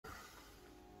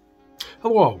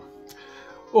Hello.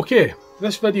 Okay,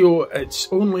 this video, it's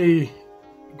only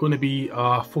going to be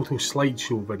a photo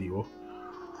slideshow video.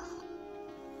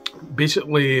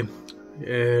 Basically,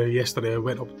 yesterday I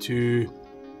went up to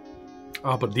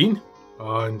Aberdeen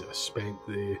and I spent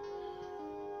the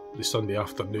Sunday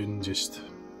afternoon just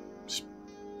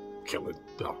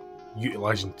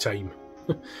utilising time.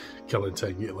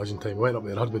 Utilising time. I went up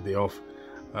there, had my day off,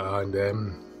 and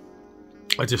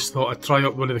I just thought I'd try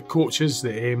out one of the coaches, the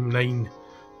M9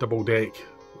 double deck.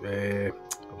 I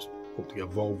was hoping to get a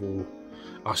Volvo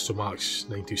Astromax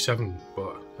 927,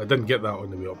 but I didn't get that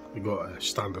on the way up. We got a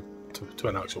standard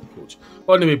twin axle coach.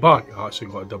 On the way back, I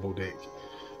actually got a double deck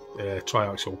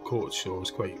tri-axle coach, so I was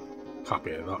quite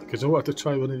happy at that because I wanted to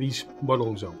try one of these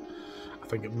models out. I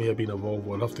think it may have been a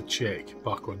Volvo. I'll have to check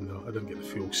back on that. I didn't get the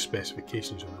full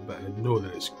specifications on it, but I know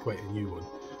that it's quite a new one,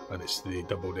 and it's the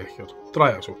double decker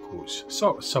tri-axle coach,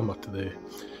 sort of similar to the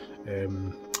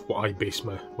what I base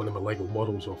one of my Lego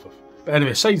models off of. But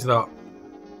anyway, besides that,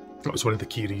 that was one of the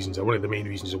key reasons, or one of the main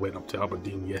reasons I went up to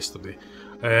Aberdeen yesterday.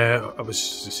 I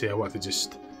was to say I wanted to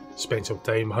just spend some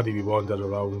time, had a wee wander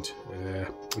around.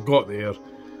 I got there,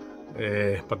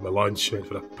 had my lunch, went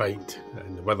for a pint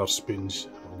in the Witherspoons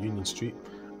on Union Street,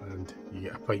 and you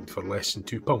get a pint for less than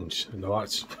 £2. And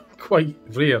that's quite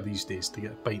rare these days to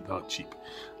get a pint that cheap.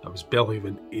 That was barely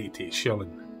even 80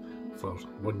 shilling for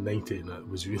 190, and that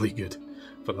was really good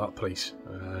for that price.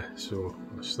 So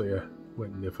obviously I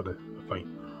went in there for a pint.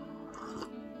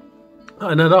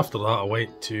 And then after that I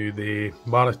went to the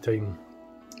Maritime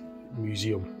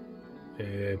Museum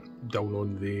down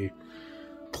on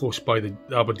close by the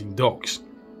Aberdeen docks.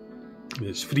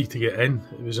 It's free to get in.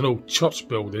 It was an old church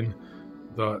building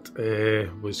that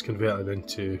was converted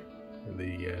into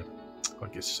I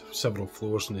guess several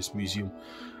floors in this museum,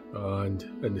 and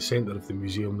in the centre of the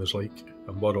museum there's like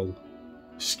a model,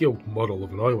 scaled model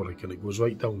of an oil rig, and it goes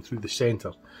right down through the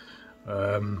centre.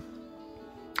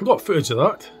 Got footage of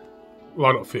that.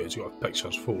 Well, not footage, got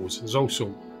pictures, photos. There's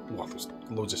also there's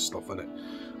loads of stuff in it,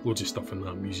 loads of stuff in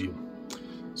that museum.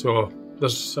 So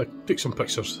I took some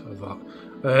pictures of that.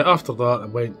 After that I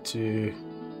went to,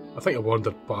 I think I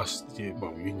wandered past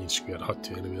Union Square. I had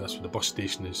to anyway, that's where the bus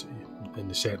station is in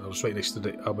the centre. It's right next to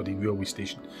the Aberdeen railway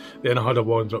station. Then I had a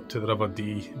wander up to the River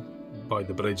Dee by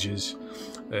the bridges.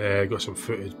 Got some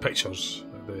footage, pictures,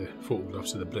 the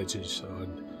photographs of the bridges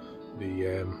and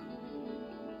the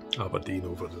Aberdeen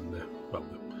over in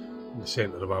the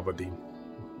centre of Aberdeen,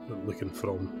 looking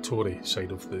from Tory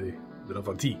side of the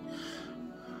River Dee.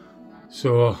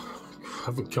 So I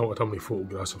haven't counted how many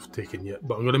photographs I've taken yet,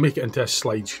 but I'm going to make it into a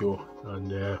slideshow,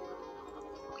 and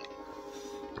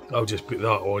I'll just put that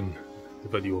on the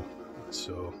video.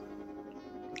 So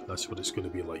that's what it's going to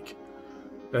be like.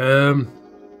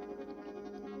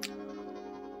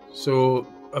 So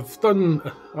I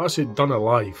actually done a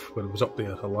live when I was up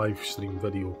there, a live stream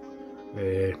video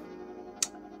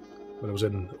when I was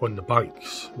on the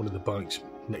banks, one of the banks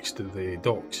next to the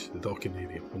docks, the docking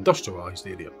area, industrialised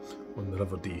area on the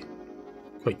River Dee,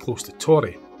 quite close to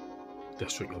Tory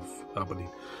district of Aberdeen.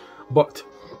 But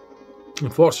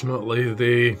unfortunately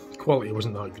the quality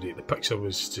wasn't that great. The picture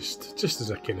was just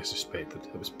as I kind of suspected.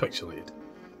 It was pixelated.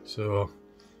 So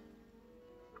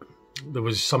there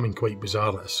was something quite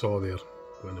bizarre that I saw there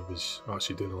when I was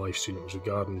actually doing a live stream. It was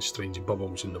regarding strange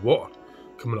bubbles in the water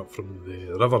coming up from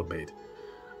the riverbed.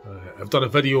 I've done a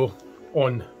video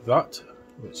on that,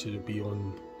 which will be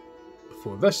on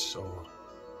before this, or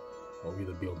I'll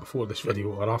either be on before this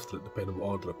video or after it, depending on what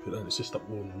order I put in. It's just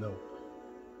uploading now.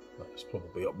 That's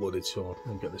probably uploaded, so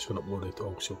I'll get this one uploaded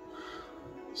also.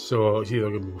 So it's either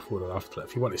going to be before or after it.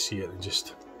 If you want to see it, then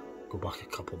just go back a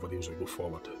couple of videos and go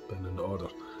forward, depending on the order.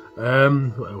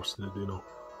 What else did I do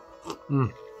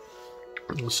now?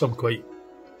 There's some quite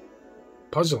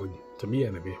puzzling, to me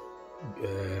anyway,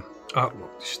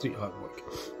 artwork, street artwork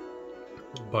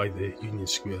by the Union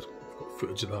Square. I've got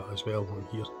footage of that as well on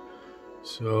here.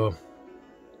 So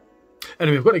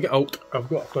anyway, I've got to get out. I've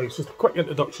got just a quick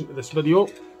introduction to this video.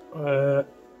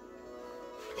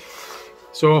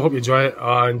 So I hope you enjoy it,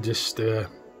 and just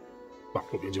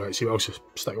hope you enjoy it. See what else is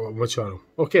sticking on my channel.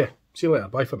 Okay, see you later.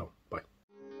 Bye for now. Bye.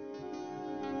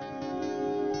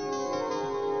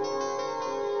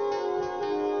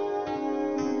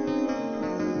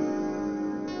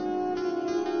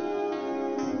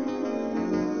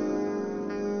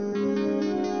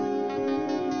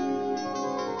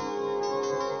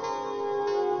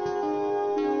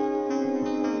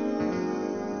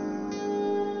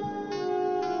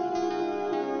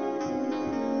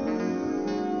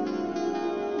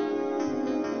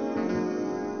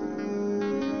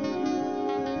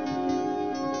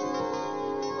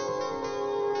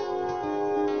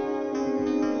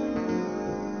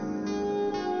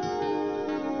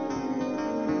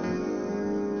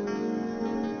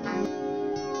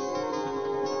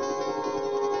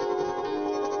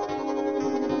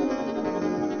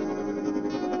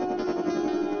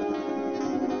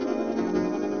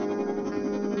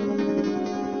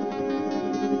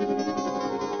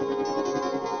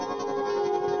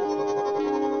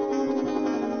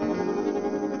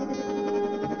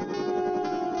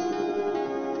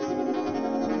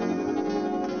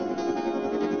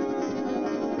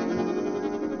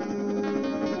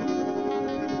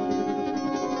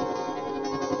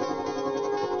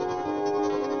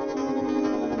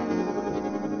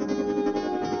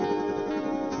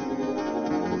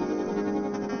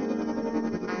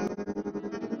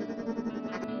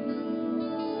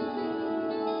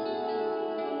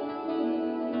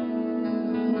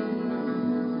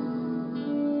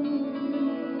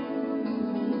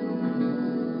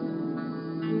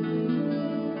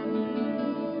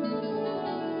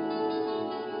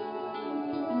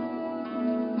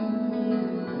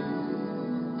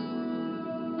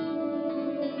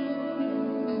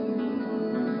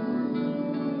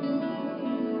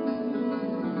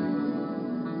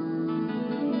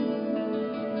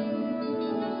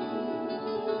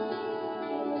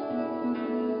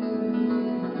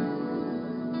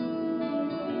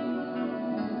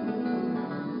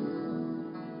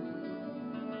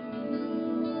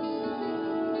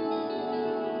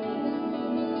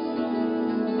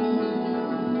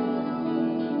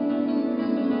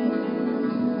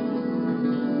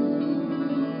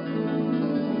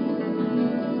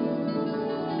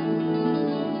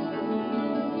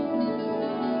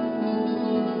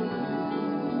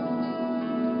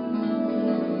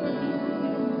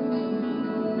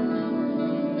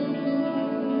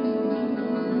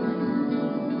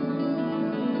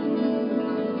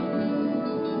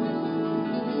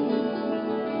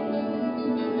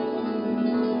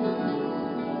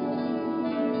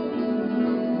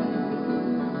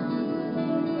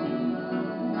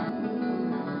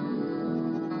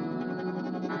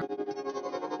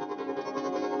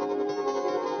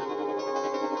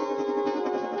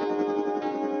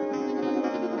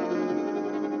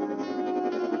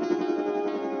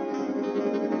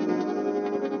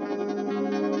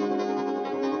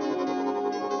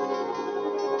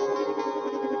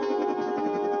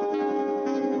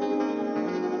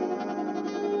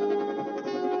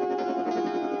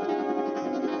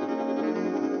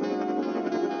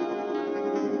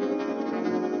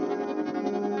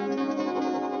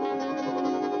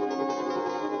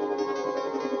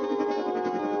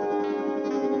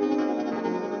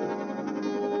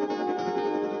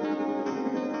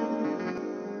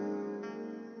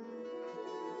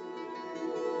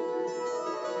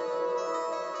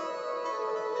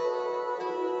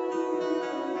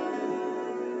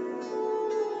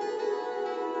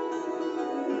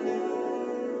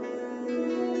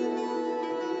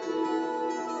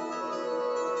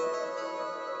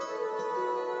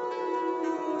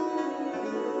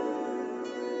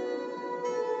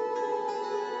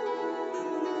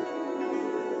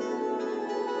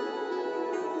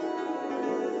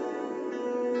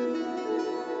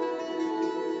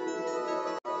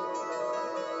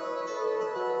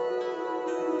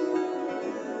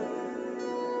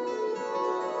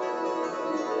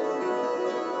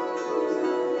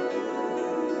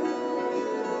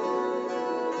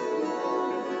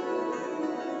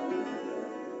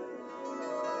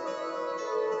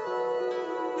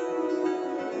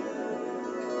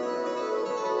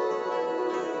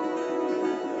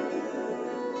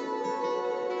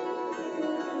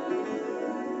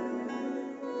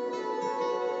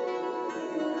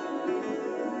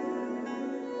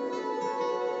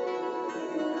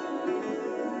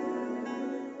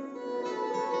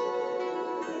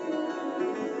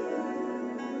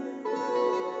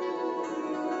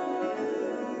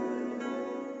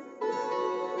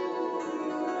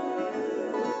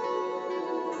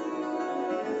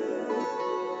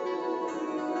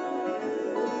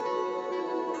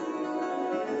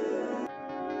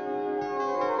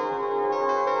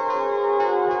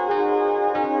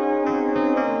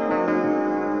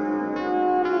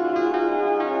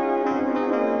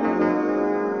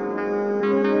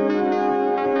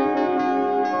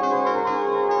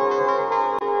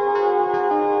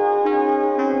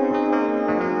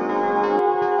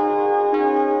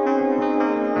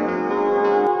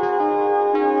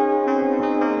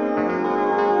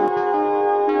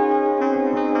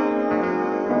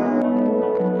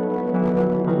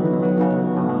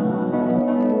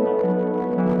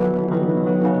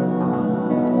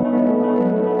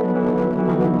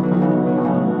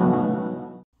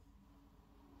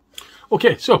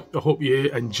 Okay, so I hope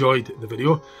you enjoyed the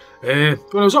video. When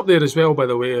I was up there as well, by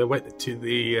the way, I went to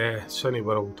the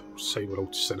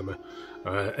Cineworld Cinema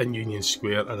in Union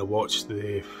Square, and I watched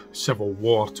the Civil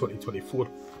War 2024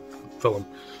 film.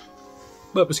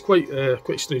 That was quite a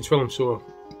strange film, so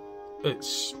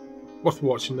it's worth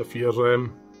watching if you've got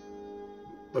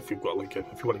if you want to go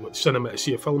to the cinema to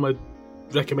see a film. I'd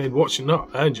recommend watching that.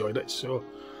 I enjoyed it, so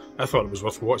I thought it was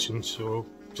worth watching. So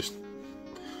just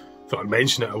thought I'd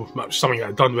mention it. It was something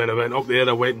I'd done when I went up there.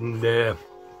 I went and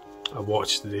I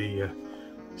watched the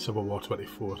Civil War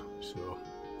 24. So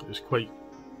it was quite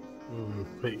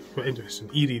interesting,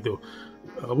 eerie though.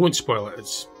 I won't spoil it.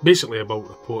 It's basically about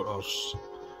reporters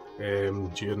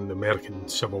during the American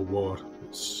Civil War.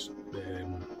 It's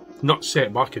not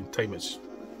set back in time. It's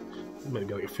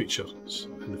maybe like a future,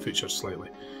 in the future slightly.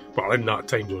 Well, in that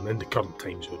time zone, in the current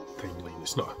timeline.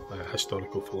 It's not a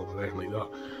historical film or anything like that.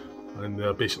 And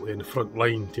they're basically in the front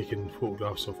line taking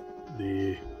photographs of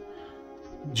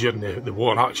during the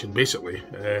war action, basically,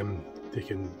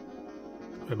 taking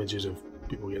images of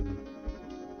people getting,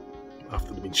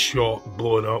 after they've been shot,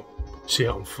 blown up, set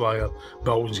on fire,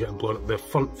 buildings getting blown up. They're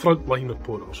front line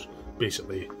reporters,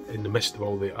 basically, in the midst of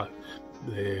all the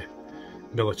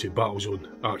military battle zone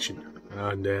action,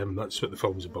 and that's what the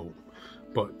film's about.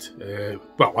 But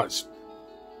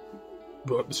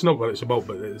well, it's not what it's about,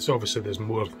 but it's obviously there's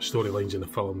more storylines in the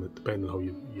film that, depending on how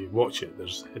you watch it,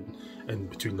 there's in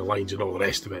between the lines and all the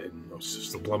rest of it, and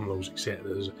subliminals,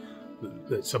 etc.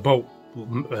 It's about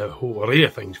a whole array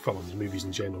of things, films, movies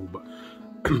in general, but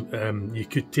you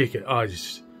could take it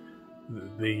as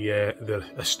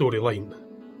a storyline.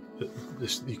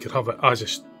 You could have it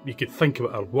as you could think of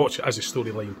it or watch it as a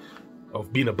storyline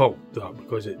of being about that,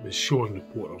 because it was showing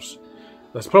reporters.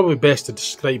 That's probably best to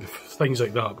describe things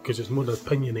like that, because it's more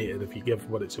opinionated if you give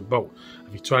what it's about.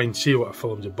 If you try and say what a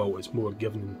film's about, it's more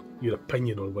giving your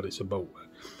opinion on what it's about.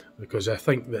 Because I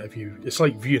think that it's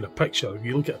like viewing a picture. If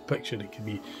you look at a picture, it can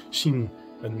be seen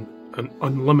in an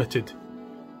unlimited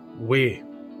way.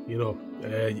 You know,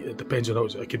 it depends on how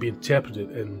it could be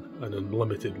interpreted in an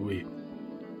unlimited way,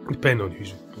 depending on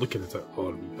who's looking at it,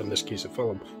 or in this case a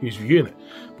film, who's viewing it,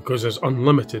 because there's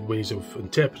unlimited ways of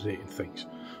interpreting things.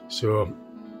 So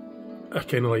I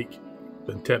kind of like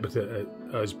interpret it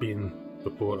as being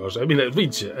reporters. I mean, it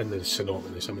reads it in the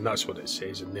synopsis. I mean, that's what it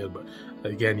says in there. But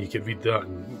again, you can read that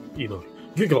and, you know,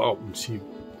 Google it up and see.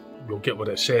 You'll get what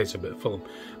it says about the film.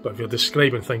 But if you're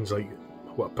describing things like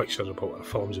what a picture's about or a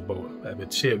film's about, I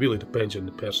would say it really depends on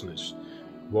the person that's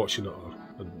watching it or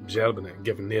observing it and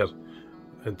giving their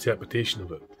interpretation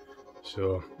of it.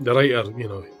 So the writer, you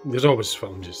know, there's always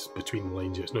films just between the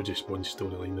lines. It's not just one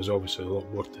storyline. There's obviously a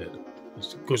lot more to it.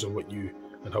 It goes on what you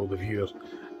and how the viewer,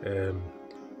 you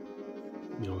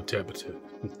know, interprets it.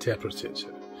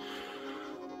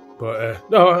 But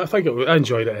no, I think I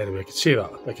enjoyed it anyway. I could say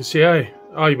that. I could say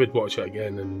I would watch it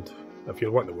again, and if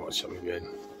you want to watch it again,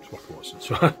 it's worth watching.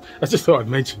 So I just thought I'd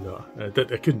mention that.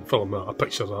 I couldn't film a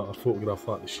picture of that or photograph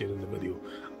that to share in the video,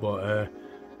 but.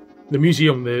 The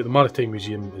museum, the Maritime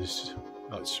Museum,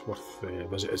 that's worth a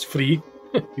visit. It's free.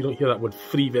 You don't hear that word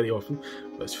free very often,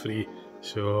 but it's free.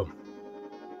 So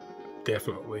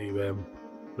definitely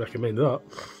recommend that.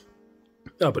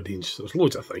 Aberdeen's, there's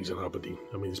loads of things in Aberdeen.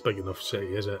 I mean, it's a big enough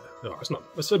city, is it? No, it's not.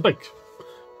 It's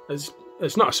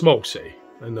not a small city.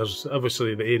 And there's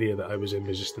obviously the area that I was in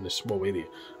was just in a small area.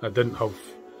 I didn't go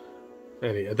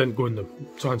in the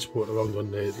transport around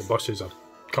on the buses or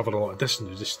cover a lot of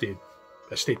distance.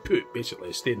 I stayed put, basically.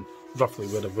 I stayed roughly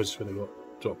where I was when I got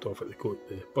dropped off at the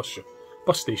bus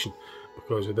station,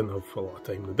 because I didn't have a lot of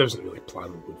time. I wasn't really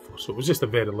planning on going for, so it was just a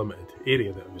very limited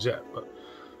area that I was at. But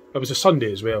it was a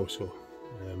Sunday as well, so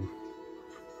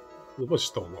there was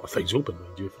still a lot of things open,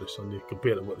 mind you, for a Sunday,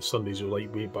 compared to what the Sundays were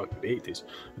like way back in the 80s.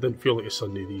 It didn't feel like a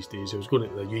Sunday these days. I was going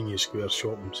to the Union Square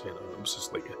shopping centre, and it was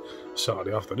just like a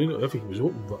Saturday afternoon. Everything was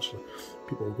open virtually.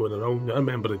 People were going around. I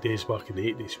remember the days back in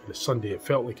the 80s when a Sunday, it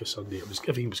felt like a Sunday.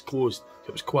 Everything was closed.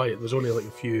 It was quiet. There was only like a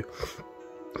few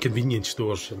convenience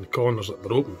stores in the corners that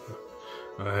were open.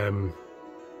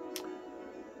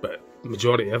 But the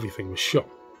majority of everything was shut.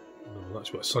 You know,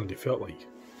 that's what a Sunday felt like.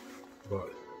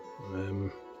 But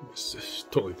it's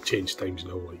totally changed times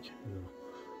now, like, you know,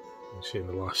 I'd say in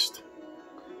the last,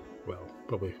 well,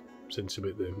 probably since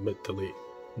about the mid to late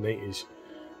 90s,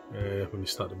 when they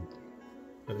started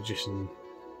introducing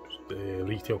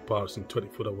retail parks and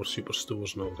 24-hour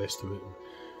superstores and all the rest of it.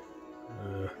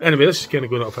 Anyway, this is kind of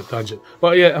going off a tangent,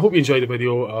 but yeah, I hope you enjoyed the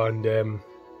video, and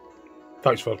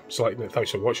thanks for selecting it,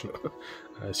 thanks for watching it.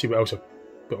 See what else I've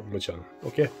got on my channel.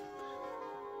 Okay,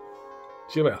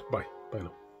 see you later, bye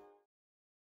now.